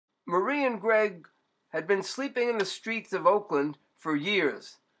Marie and Greg had been sleeping in the streets of Oakland for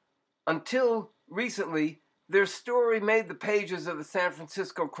years, until recently their story made the pages of the San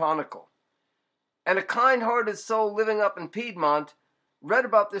Francisco Chronicle. And a kind-hearted soul living up in Piedmont read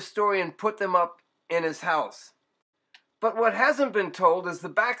about this story and put them up in his house. But what hasn't been told is the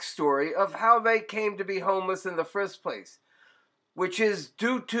backstory of how they came to be homeless in the first place, which is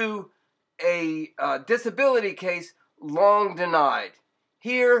due to a disability case long denied.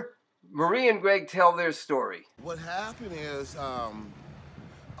 Here, Marie and Greg tell their story. What happened is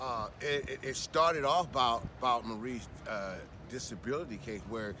it started off about Marie's disability case,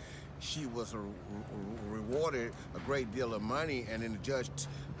 where she was rewarded a great deal of money, and then the judge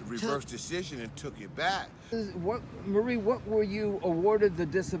reversed decision and took it back. Marie, what were you awarded the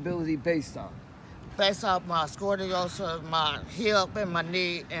disability based on? Based off my scoliosis, my hip and my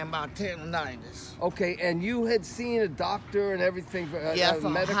knee and my tendonitis. Okay, and you had seen a doctor and everything for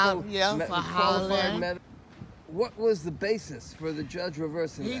qualified. What was the basis for the judge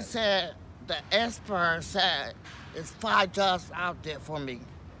reversing that? He said the expert said it's 5 jobs out there for me.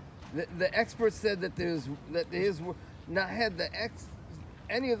 The expert said that now had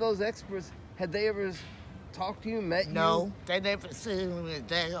any of those experts, had they ever talked to you, met you? No, they never seen me a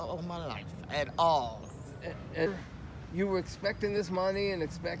day all my life at all. And you were expecting this money and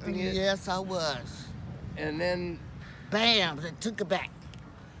expecting it? Yes, I was. And then, bam, they took it back.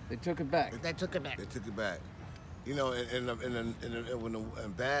 They took it back. They took it back. They took it back. You know, and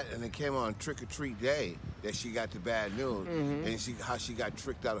it came on Trick or Treat Day that she got the bad news, and how she got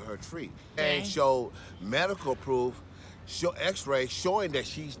tricked out of her treat, and showed medical proof, X-rays showing that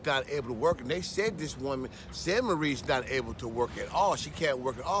she's not able to work. And they said this woman said Marie's not able to work at all. She can't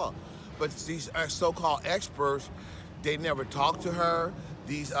work at all. But these so-called experts, they never talked to her.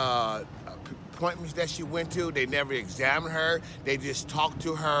 These appointments that she went to, they never examined her. They just talked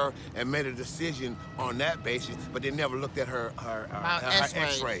to her and made a decision on that basis, but they never looked at her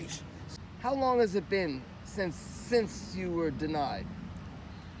X-rays. How long has it been since you were denied?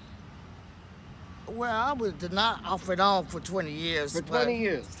 Well, I was denied off and on for 20 years. For 20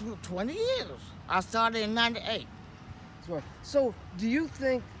 years? 20 years. I started in '98. So, do you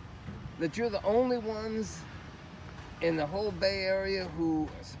think that you're the only ones in the whole Bay Area who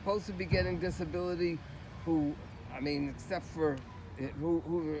are supposed to be getting disability, except for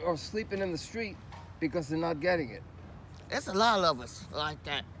who are sleeping in the street because they're not getting it? There's a lot of us like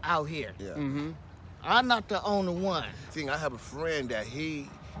that out here. Yeah. I'm not the only one. I have a friend that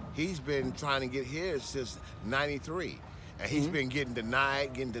he's been trying to get his since '93, and he's been getting denied.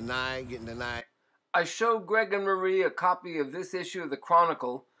 I showed Greg and Marie a copy of this issue of the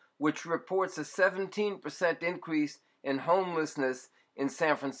Chronicle, which reports a 17% increase in homelessness in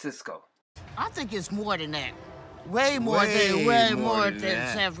San Francisco. I think it's more than that. Way more than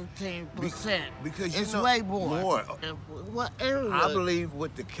 17%. Because it's way more. What area? I believe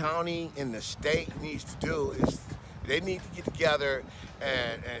what the county and the state needs to do is they need to get together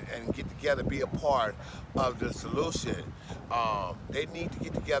and be a part of the solution. They need to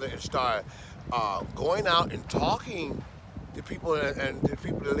get together and start going out and talking to people and the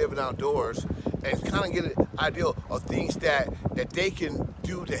people that are living outdoors, and kind of get an idea of things that they can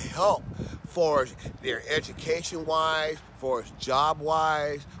do to help for their education-wise, for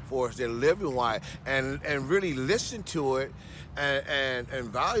job-wise, for their living-wise, and really listen to it and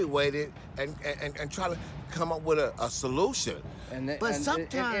evaluate it and try to come up with a solution. But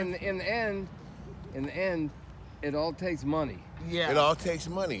sometimes, in the end, it all takes money. Yeah. It all takes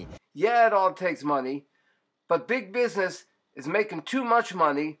money. Yeah, it all takes money, but big business is making too much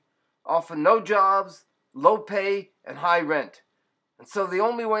money off of no jobs, low pay, and high rent. And so the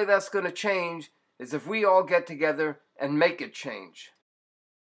only way that's going to change is if we all get together and make it change.